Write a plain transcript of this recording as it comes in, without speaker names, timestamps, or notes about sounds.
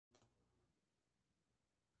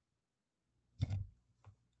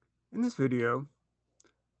In this video,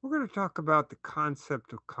 we're going to talk about the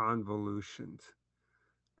concept of convolutions.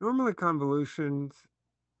 Normally, the convolution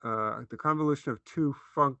of two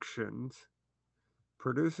functions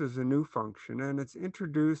produces a new function, and it's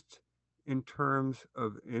introduced in terms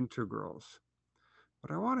of integrals.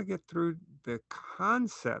 But I want to get through the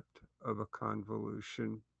concept of a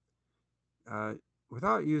convolution uh,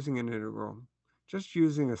 without using an integral, just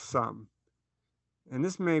using a sum. And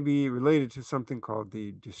this may be related to something called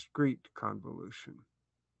the discrete convolution.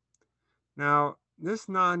 Now, this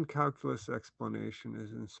non-calculus explanation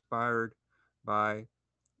is inspired by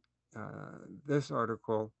this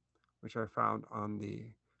article, which I found on the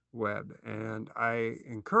web, and I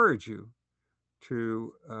encourage you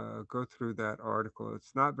to go through that article.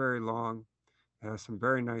 It's not very long, it has some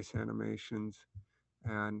very nice animations,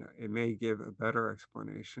 and it may give a better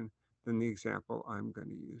explanation than the example I'm going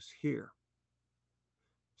to use here.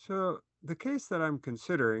 So the case that I'm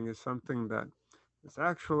considering is something that is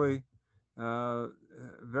actually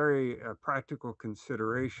very practical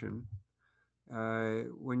consideration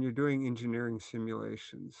when you're doing engineering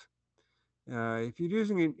simulations. If you're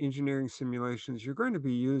using engineering simulations, you're going to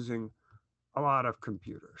be using a lot of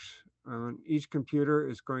computers. Each computer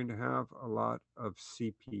is going to have a lot of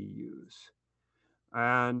CPUs.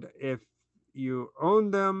 And if you own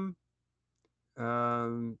them,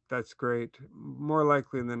 that's great. More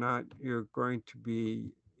likely than not, you're going to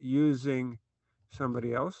be using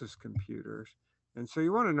somebody else's computers. And so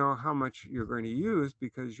you want to know how much you're going to use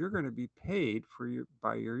because you're going to be paid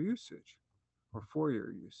by your usage or for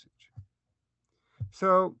your usage.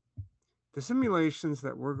 So the simulations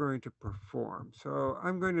that we're going to perform. So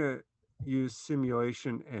I'm going to use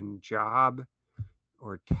simulation and job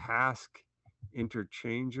or task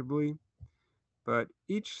interchangeably, but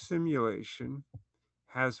each simulation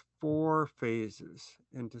has 4 phases.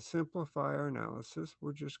 And to simplify our analysis,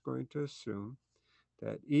 we're just going to assume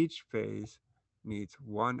that each phase needs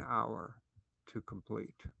 1 hour to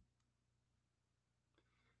complete.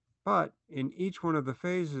 But in each one of the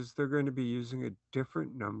phases, they're going to be using a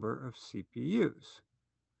different number of CPUs.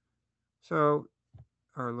 So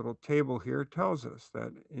our little table here tells us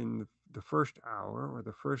that in the first hour or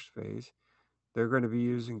the first phase, they're going to be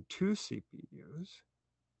using 2 CPUs.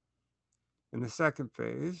 In the second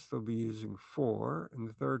phase, they'll be using 4. In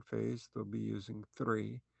the third phase, they'll be using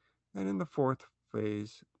 3. And in the fourth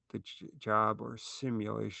phase, the job or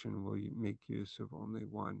simulation will make use of only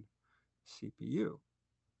 1 CPU.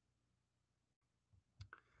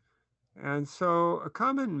 And so a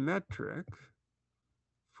common metric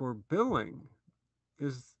for billing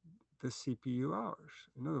is the CPU hours.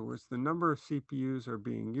 In other words, the number of CPUs are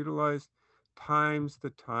being utilized times the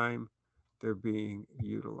time they're being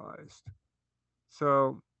utilized.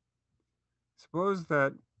 So suppose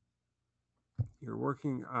that you're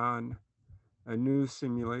working on a new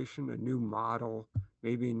simulation, a new model.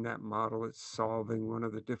 Maybe in that model it's solving one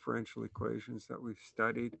of the differential equations that we've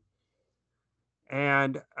studied.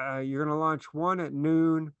 And you're going to launch one at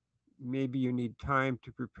noon. Maybe you need time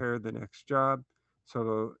to prepare the next job.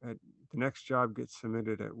 So the next job gets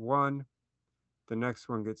submitted at 1. The next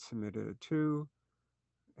one gets submitted at 2.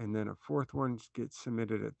 And then a fourth one gets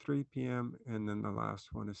submitted at 3 p.m. And then the last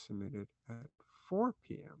one is submitted at 4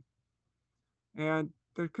 p.m. And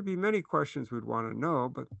there could be many questions we'd want to know,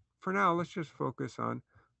 but for now, let's just focus on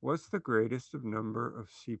what's the greatest of number of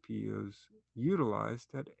CPUs utilized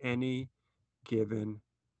at any given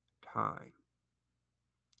time.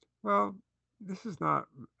 Well, this is not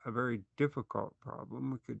a very difficult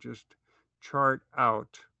problem. We could just chart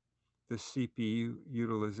out the CPU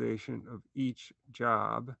utilization of each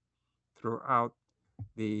job throughout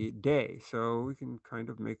the day. So we can kind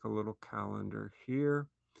of make a little calendar here.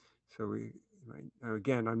 So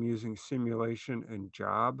again, I'm using simulation and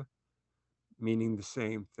job, meaning the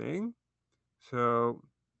same thing. So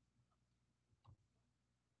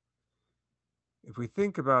if we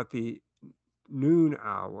think about the noon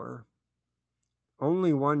hour,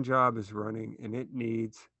 only one job is running and it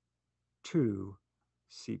needs 2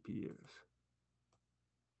 CPUs.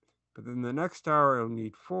 But then the next hour it'll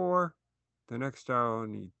need 4, the next hour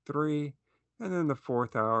it'll need 3, and then the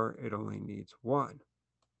fourth hour it only needs 1.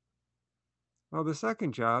 Well, the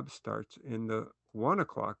second job starts in the 1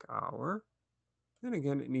 o'clock hour. Then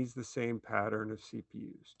again, it needs the same pattern of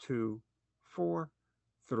CPUs, 2, 4,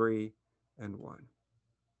 3, and 1.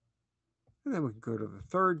 And then we can go to the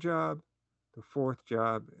third job, the fourth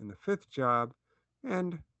job, and the fifth job,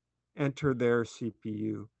 and enter their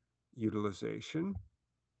CPU utilization.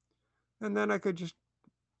 And then I could just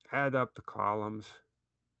add up the columns.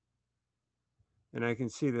 And I can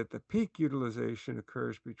see that the peak utilization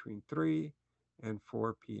occurs between 3 and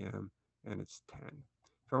 4 p.m. and it's 10.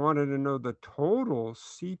 If I wanted to know the total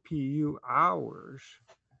CPU hours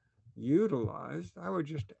utilized, I would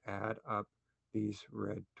just add up these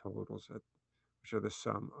red totals, which are the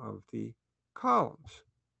sum of the columns.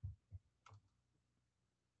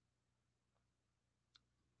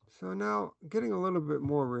 So now, getting a little bit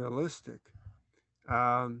more realistic,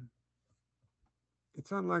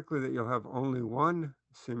 it's unlikely that you'll have only one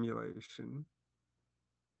simulation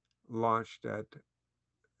launched at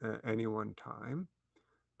any one time,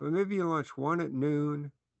 but maybe you launch one at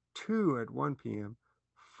noon, two at 1 p.m.,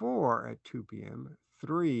 four at 2 p.m.,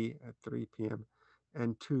 three at 3 p.m.,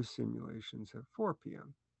 and two simulations at 4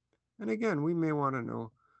 p.m. And again, we may want to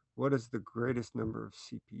know what is the greatest number of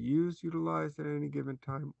CPUs utilized at any given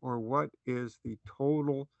time, or what is the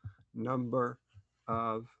total number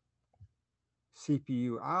of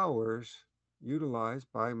CPU hours utilized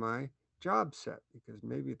by my job set, because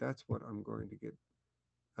maybe that's what I'm going to get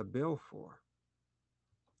a bill for.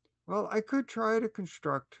 Well, I could try to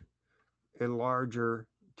construct a larger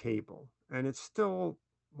table, and it's still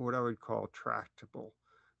what I would call tractable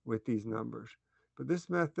with these numbers. But this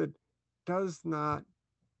method does not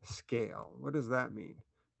scale. What does that mean?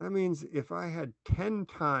 That means if I had 10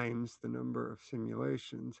 times the number of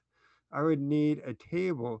simulations, I would need a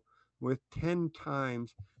table with 10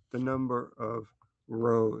 times the number of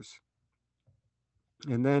rows.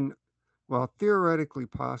 And then, while theoretically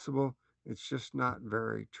possible, it's just not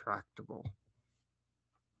very tractable.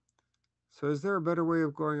 So is there a better way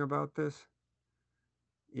of going about this?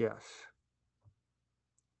 Yes.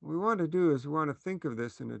 What we want to do is we want to think of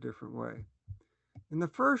this in a different way. In the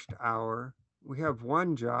first hour, we have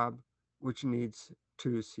one job which needs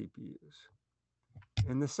two CPUs.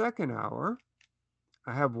 In the second hour,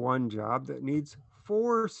 I have one job that needs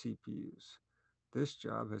four CPUs. This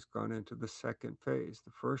job has gone into the second phase.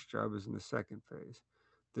 The first job is in the second phase.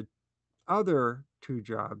 The other two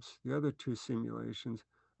jobs, the other two simulations,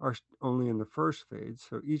 are only in the first phase,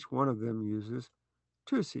 so each one of them uses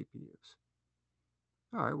two CPUs.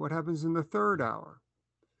 All right, what happens in the third hour?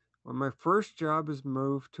 Well, my first job is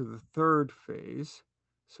moved to the third phase,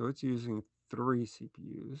 so it's using three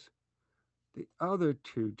CPUs. The other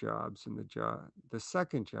two jobs in the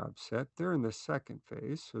second job set, they're in the second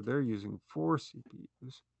phase, so they're using four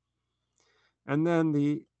CPUs. And then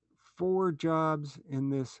the four jobs in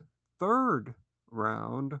this third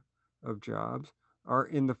round of jobs are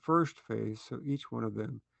in the first phase, so each one of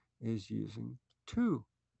them is using two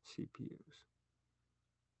CPUs.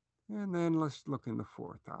 And then let's look in the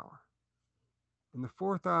fourth hour. In the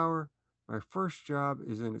fourth hour, my first job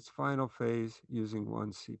is in its final phase using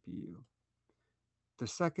one CPU. The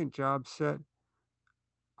second job set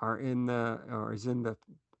is in the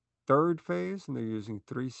third phase, and they're using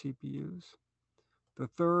three CPUs. The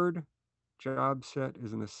third job set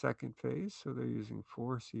is in the second phase, so they're using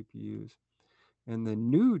four CPUs. And the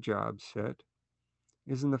new job set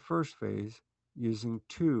is in the first phase using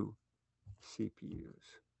two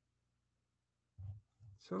CPUs.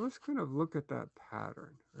 So let's kind of look at that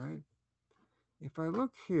pattern, right? If I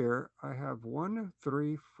look here, I have 1,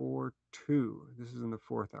 3, 4, 2. This is in the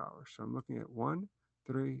fourth hour. So I'm looking at 1,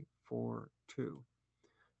 3, 4, 2.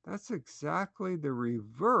 That's exactly the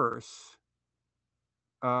reverse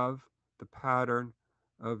of the pattern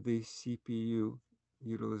of the CPU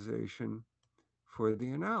utilization for the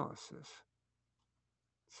analysis.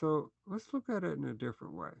 So let's look at it in a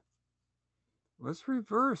different way. Let's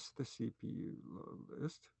reverse the CPU load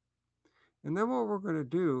list. And then what we're going to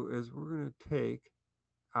do is we're going to take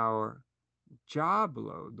our job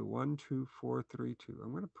load, the 1, 2, 4, 3, 2. I'm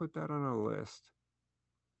going to put that on a list.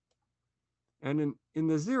 And in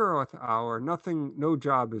the 0th hour, no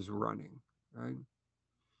job is running, right?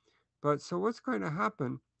 But so what's going to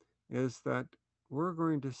happen is that we're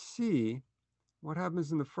going to see what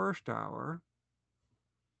happens in the first hour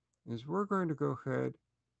is we're going to go ahead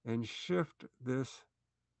and shift this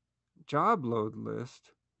job load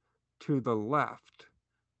list to the left,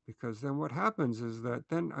 because then what happens is that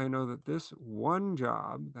then I know that this one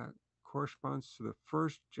job that corresponds to the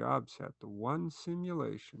first job set, the one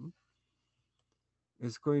simulation,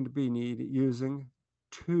 is going to be using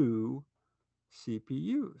two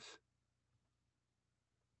CPUs.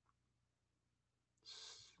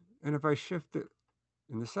 And if I shift it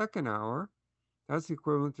in the second hour, that's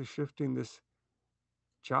equivalent to shifting this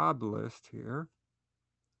job list here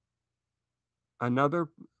another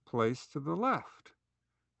place to the left.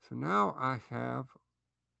 So now I have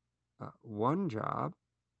one job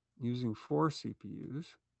using four CPUs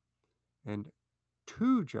and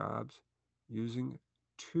two jobs using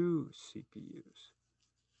two CPUs.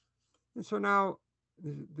 And so now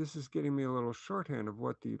this is getting me a little shorthand of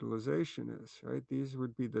what the utilization is, right? These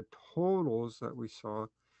would be the totals that we saw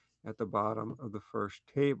at the bottom of the first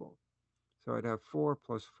table. So I'd have 4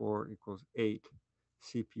 plus 4 equals 8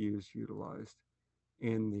 CPUs utilized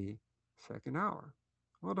in the second hour.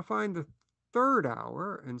 Well, to find the third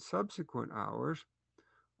hour and subsequent hours,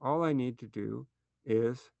 all I need to do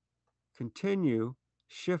is continue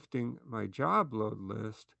shifting my job load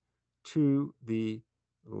list to the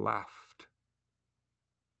left.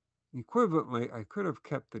 Equivalently, I could have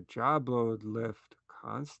kept the job load lift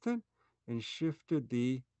constant and shifted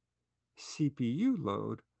the CPU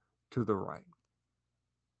load to the right.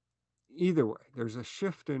 Either way, there's a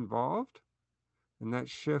shift involved, and that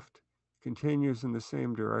shift continues in the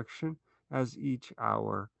same direction as each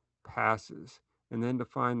hour passes. And then to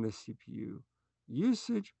find the CPU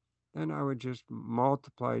usage, then I would just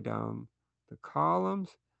multiply down the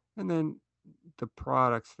columns, and then the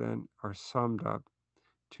products then are summed up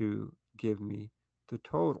to give me the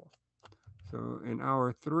total. So in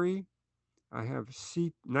hour 3, I have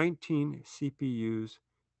 19 CPUs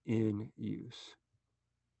in use.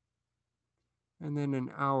 And then in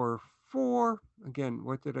hour 4, again,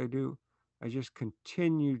 what did I do? I just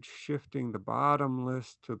continued shifting the bottom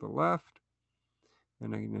list to the left.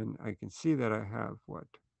 And then I can see that I have what?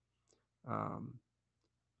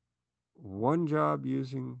 One job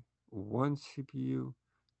using one CPU,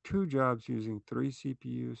 two jobs using three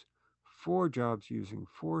CPUs, four jobs using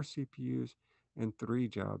four CPUs, and three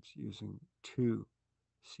jobs using two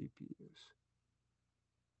CPUs.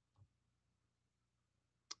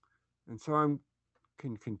 And so I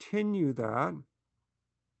can continue that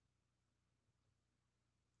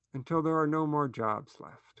until there are no more jobs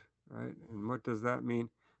left, right? And what does that mean?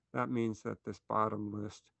 That means that this bottom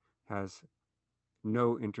list has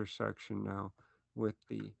no intersection now with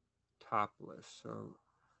the top list. So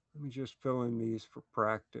let me just fill in these for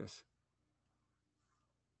practice.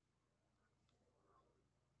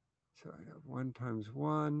 So I have 1 times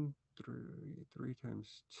 1, 3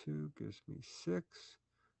 times 2 gives me 6,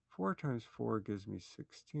 4 times 4 gives me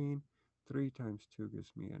 16, 3 times 2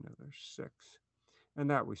 gives me another 6. And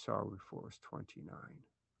that we saw before was 29.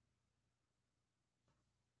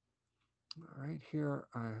 All right, here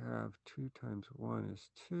I have 2 times 1 is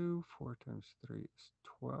 2, 4 times 3 is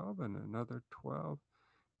 12, and another 12,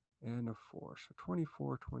 and a 4. So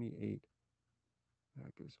 24, 28,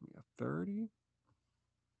 that gives me a 30.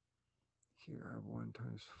 Here I have 1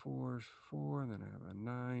 times 4 is 4, and then I have a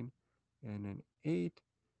 9 and an 8,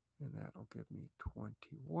 and that'll give me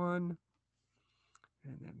 21.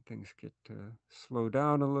 And then things get to slow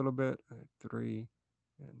down a little bit. I have 3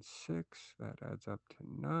 and 6, that adds up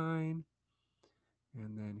to 9.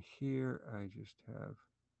 And then here I just have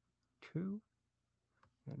 2,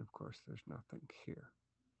 and of course there's nothing here.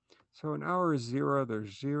 So in hour 0,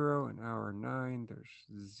 there's 0. In hour 9, there's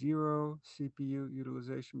 0 CPU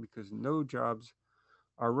utilization because no jobs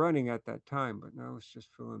are running at that time. But now let's just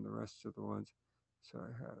fill in the rest of the ones. So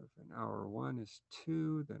I have in hour 1 is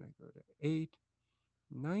 2, then I go to 8,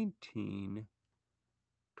 19,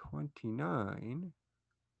 29,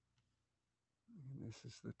 and this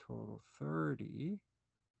is the total 30,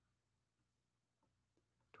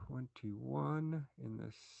 21 in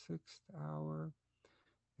the 6th hour,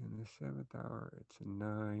 in the 7th hour it's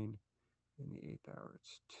 9, in the 8th hour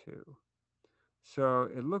it's 2. So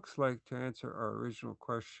it looks like, to answer our original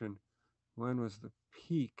question, when was the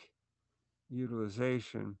peak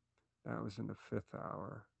utilization? That was in the 5th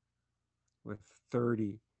hour with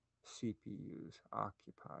 30 CPUs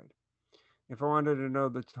occupied. If I wanted to know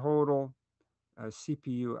the total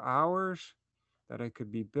CPU hours that I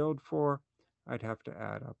could be billed for, I'd have to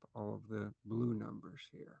add up all of the blue numbers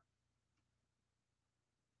here.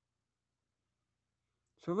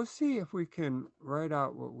 So let's see if we can write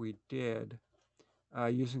out what we did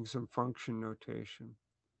using some function notation.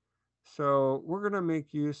 So we're going to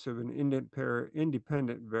make use of an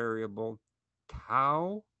independent variable,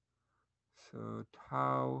 tau. So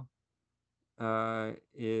tau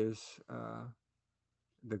is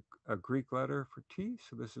a Greek letter for t,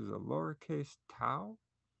 so this is a lowercase tau.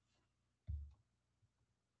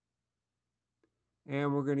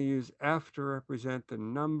 And we're going to use f to represent the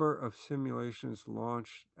number of simulations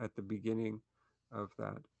launched at the beginning of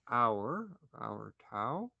that hour, of our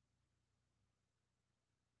tau.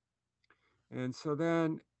 And so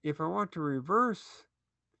then if I want to reverse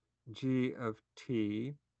g of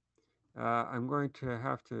t, I'm going to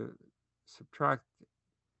have to subtract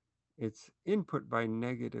its input by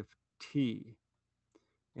negative t.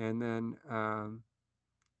 And then,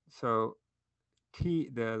 so t,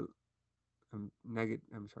 the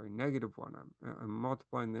negative 1, I'm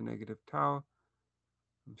multiplying the negative tau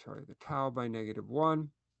the tau by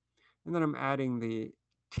 -1, and then I'm adding the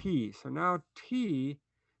t. So now t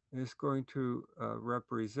is going to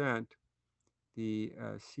represent the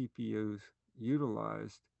CPUs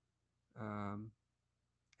utilized um,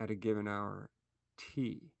 at a given hour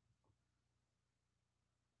t.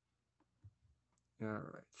 All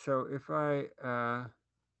right, so if I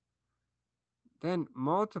then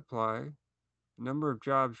multiply the number of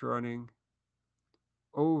jobs running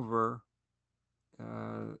over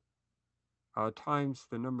times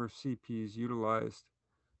the number of CPUs utilized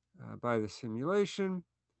by the simulation,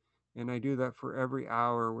 and I do that for every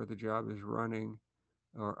hour where the job is running,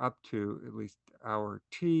 or up to at least hour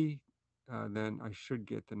t, then I should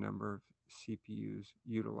get the number of CPUs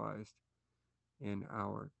utilized in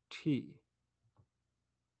hour t.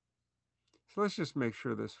 So let's just make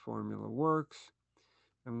sure this formula works.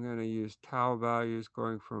 I'm going to use tau values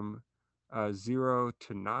going from 0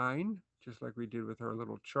 to 9, just like we did with our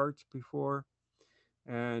little charts before.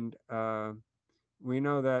 And we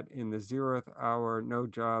know that in the 0th hour, no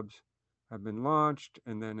jobs have been launched.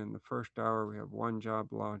 And then in the first hour, we have 1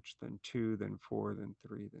 job launched, then 2, then 4, then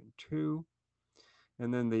 3, then 2.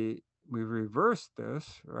 And then we reverse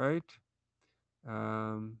this, right?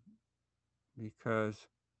 Because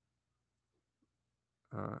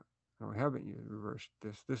no, we haven't yet reversed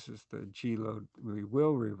this. This is the G load. We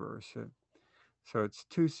will reverse it. So it's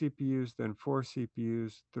 2 CPUs, then 4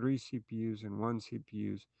 CPUs, 3 CPUs, and 1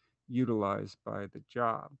 CPUs utilized by the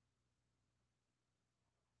job.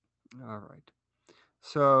 All right.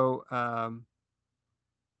 So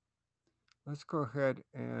let's go ahead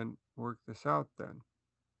and work this out then.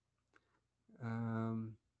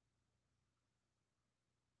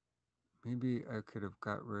 Maybe I could have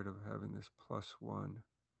got rid of having this +1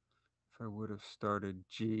 if I would have started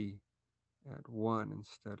G at 1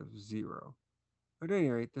 instead of 0. But at any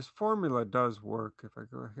rate, this formula does work if I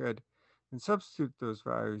go ahead and substitute those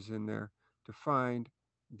values in there to find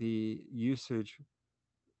the usage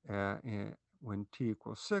when t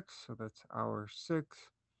equals 6, so that's hour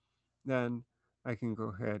 6. Then I can go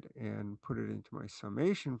ahead and put it into my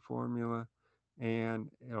summation formula,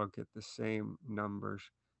 and it'll get the same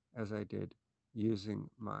numbers as I did using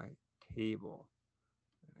my table.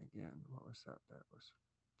 And again, what was that? That was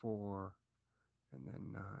 4, and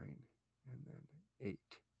then 9, and then 8.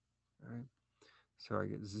 All right. So I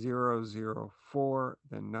get 0, 0, 4,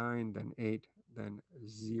 then 9, then 8, then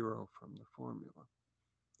 0 from the formula.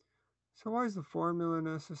 So why is the formula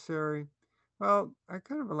necessary? Well, I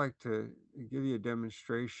kind of like to give you a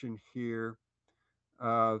demonstration here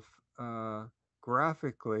of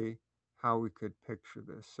graphically how we could picture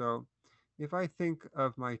this. So if I think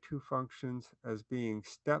of my two functions as being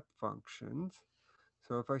step functions,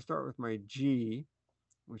 so if I start with my G,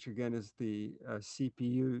 which again is the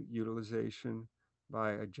CPU utilization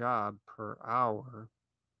by a job per hour,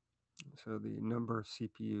 so the number of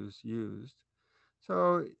CPUs used.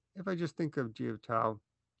 So if I just think of G of tau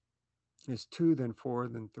is 2, then 4,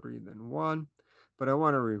 then 3, then 1, but I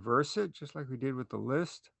want to reverse it just like we did with the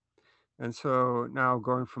list. And so now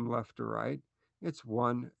going from left to right, it's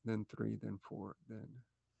 1, then 3, then 4, then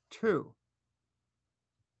 2.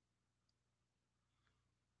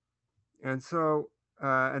 And so,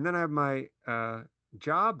 and then I have my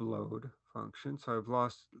job load function. So I've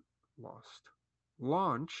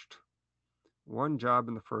launched 1 job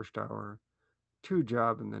in the first hour, 2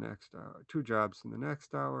 jobs in the next hour, 2 jobs in the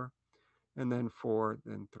next hour, and then 4,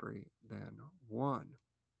 then 3, then 1.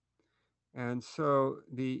 And so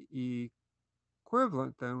the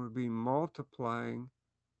equivalent then would be multiplying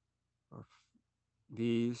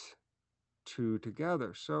these 2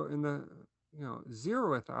 together. So in the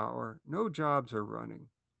 0th hour, no jobs are running.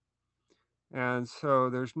 And so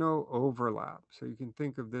there's no overlap. So you can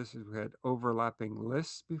think of this as we had overlapping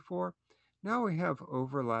lists before. Now we have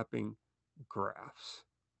overlapping graphs.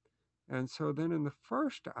 And so then in the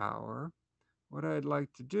first hour, what I'd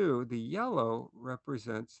like to do, the yellow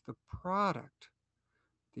represents the product.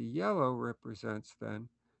 The yellow represents then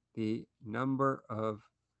the number of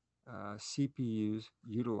CPUs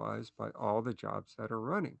utilized by all the jobs that are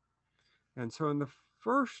running. And so in the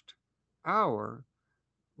first hour,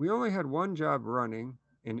 we only had 1 job running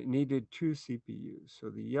and it needed 2 CPUs. So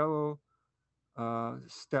the yellow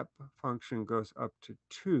step function goes up to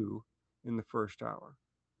 2 in the first hour.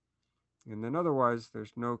 And then otherwise,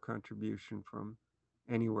 there's no contribution from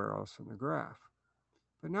anywhere else in the graph.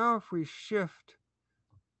 But now if we shift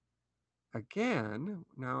again,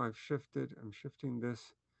 now I'm shifting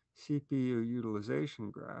this CPU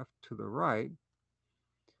utilization graph to the right.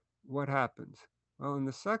 What happens? Well, in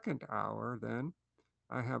the second hour, then,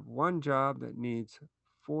 I have 1 job that needs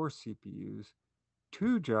 4 CPUs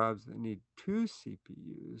two jobs that need two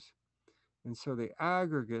CPUs. And so the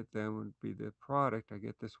aggregate then would be the product. I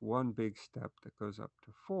get this one big step that goes up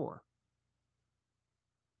to 4.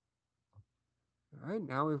 All right,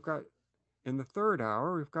 now we've got, in the third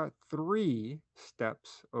hour, we've got 3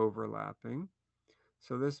 steps overlapping.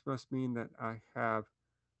 So this must mean that I have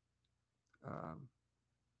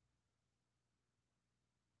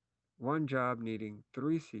one job needing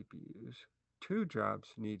 3 CPUs, 2 jobs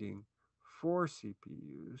needing 4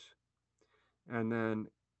 CPUs, and then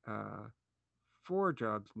 4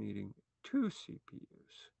 jobs needing 2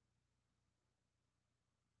 CPUs,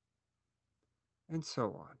 and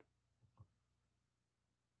so on.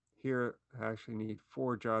 Here, I actually need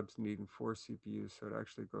 4 jobs needing 4 CPUs, so it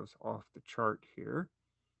actually goes off the chart here,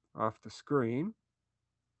 off the screen.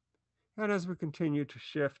 And as we continue to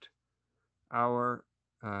shift our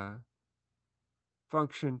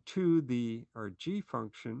function to our G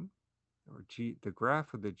function, or the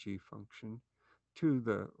graph of the G function, to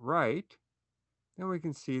the right, then we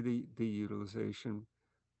can see the utilization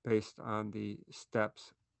based on the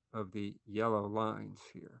steps of the yellow lines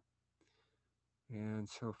here. And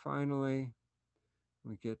so finally,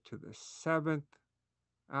 we get to the 7th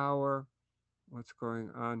hour. What's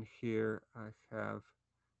going on here? I have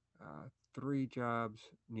 3 jobs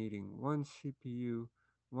needing 1 CPU,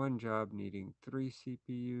 1 job needing 3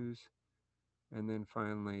 CPUs, and then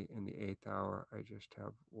finally in the 8th hour, I just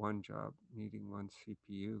have 1 job needing 1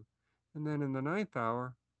 CPU. And then in the 9th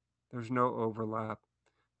hour, there's no overlap,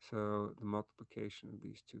 so the multiplication of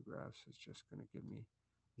these two graphs is just going to give me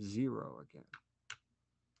 0 again.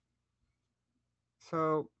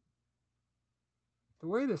 So the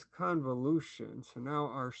way this convolution, so now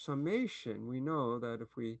our summation, we know that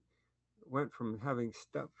if we went from having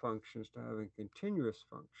step functions to having continuous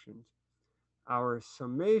functions, our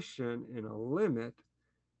summation in a limit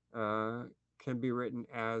can be written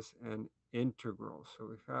as an integral. So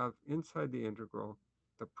we have inside the integral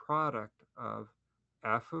the product of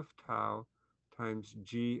f of tau times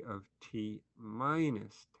g of t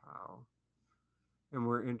minus tau.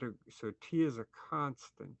 And so t is a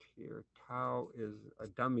constant here. Tau is a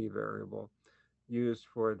dummy variable used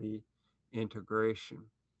for the integration.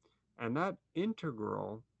 And that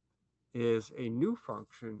integral is a new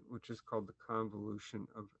function, which is called the convolution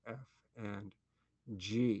of f and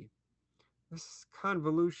g. This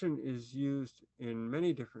convolution is used in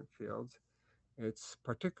many different fields. It's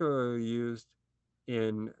particularly used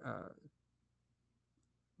in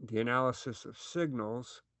the analysis of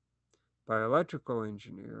signals by electrical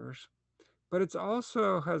engineers, but it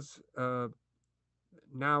also has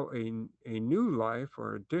now a new life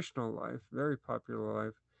or additional life, very popular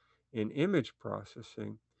life, in image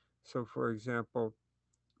processing. So for example,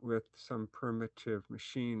 with some primitive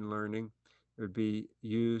machine learning, it would be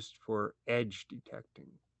used for edge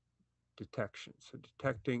detection. So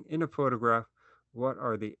detecting in a photograph, what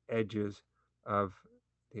are the edges of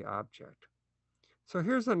the object. So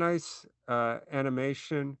here's a nice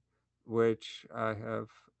animation which I have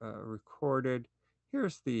recorded.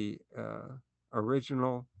 Here's the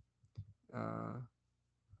original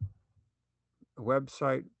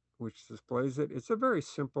website which displays it. It's a very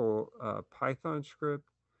simple Python script,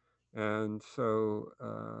 and so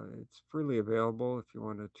it's freely available if you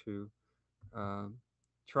wanted to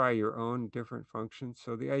try your own different functions.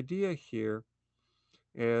 So the idea here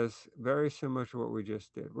is very similar to what we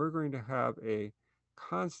just did. We're going to have a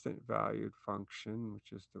constant valued function,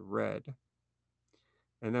 which is the red,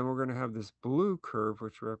 and then we're going to have this blue curve,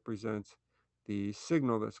 which represents the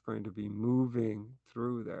signal that's going to be moving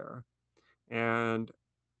through there. And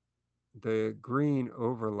the green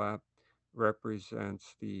overlap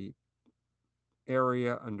represents the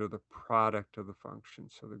area under the product of the function.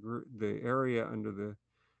 So the area under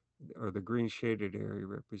the green shaded area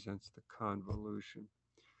represents the convolution.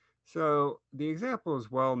 So the example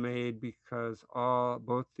is well made because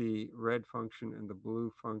both the red function and the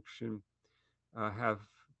blue function have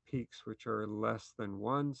peaks which are less than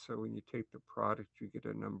 1. So when you take the product, you get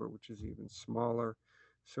a number which is even smaller.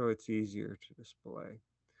 So it's easier to display.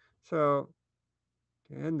 So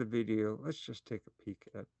to end the video, let's just take a peek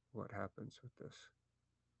at what happens with this.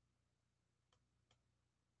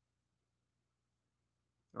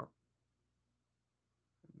 Oh,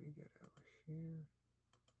 let me get over here.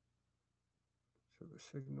 So the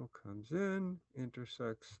signal comes in,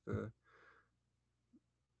 intersects the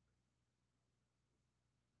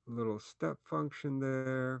little step function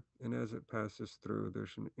there, and as it passes through,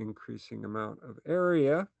 there's an increasing amount of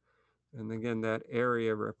area, and again, that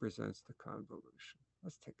area represents the convolution.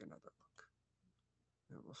 Let's take another look,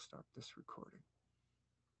 and we'll stop this recording.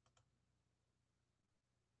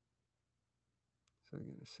 So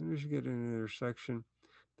again, as soon as you get an intersection,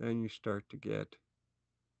 then you start to get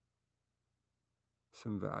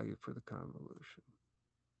some value for the convolution.